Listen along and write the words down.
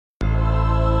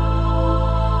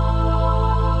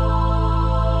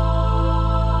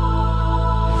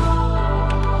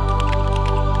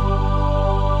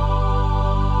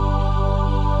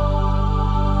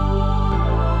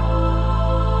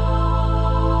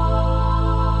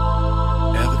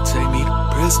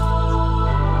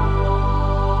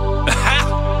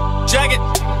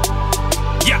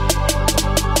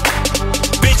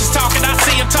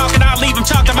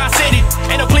chalk to my city.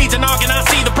 Ain't no pleads and arguing, I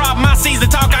see the problem, I seize the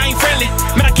talk, I ain't friendly.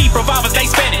 Man, I keep revolvers, they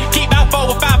spend it. Keep out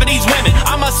 4 or 5 of these women.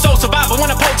 I'm a soul survivor,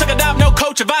 when a pole took a dive, no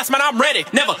coach advice, man, I'm ready.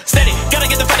 Never steady, gotta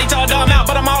get the fatty till I dumb out.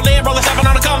 But I'm all in, rolling 7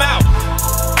 on the come out.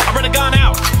 I run a gun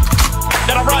out,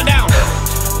 then I run down,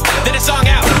 then it's sung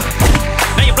out.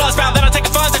 Now your blood spout, then I take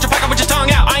the funds that you're pocket with your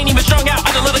tongue out. I ain't even strung out,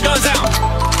 I just let the guns out.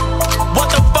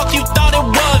 What the fuck you thought it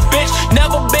was, bitch?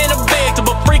 Never been a victim,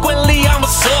 but frequently I'm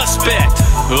a suspect.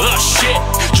 Shit,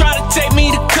 try to take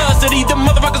me to custody. The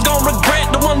motherfuckers gon' regret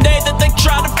the one day that they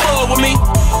try to fuck with me.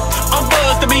 I'm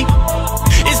buzzed to me,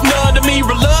 it's none to me.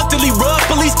 Reluctantly rough,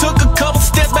 police took a couple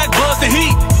steps back, buzz the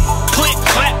heat. Click,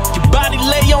 clap, your body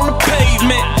lay on the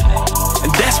pavement.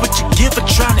 And that's what you get for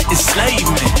trying to enslave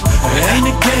me. It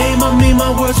ain't a game, I mean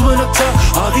my words when I talk.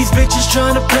 All these bitches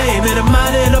trying to play me, I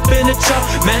might end up in the chalk.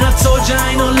 Man, I told you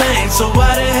I ain't no lame, so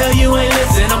why the hell you ain't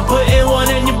listen? I'm putting one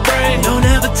in your brain. Don't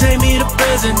ever take me to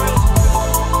prison,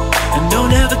 and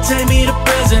don't ever take me to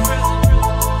prison,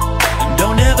 and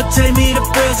don't ever take me to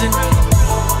prison.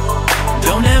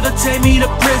 Don't ever take me to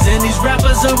prison. These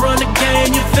rappers are run the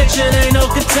game, your fiction ain't no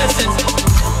contestant.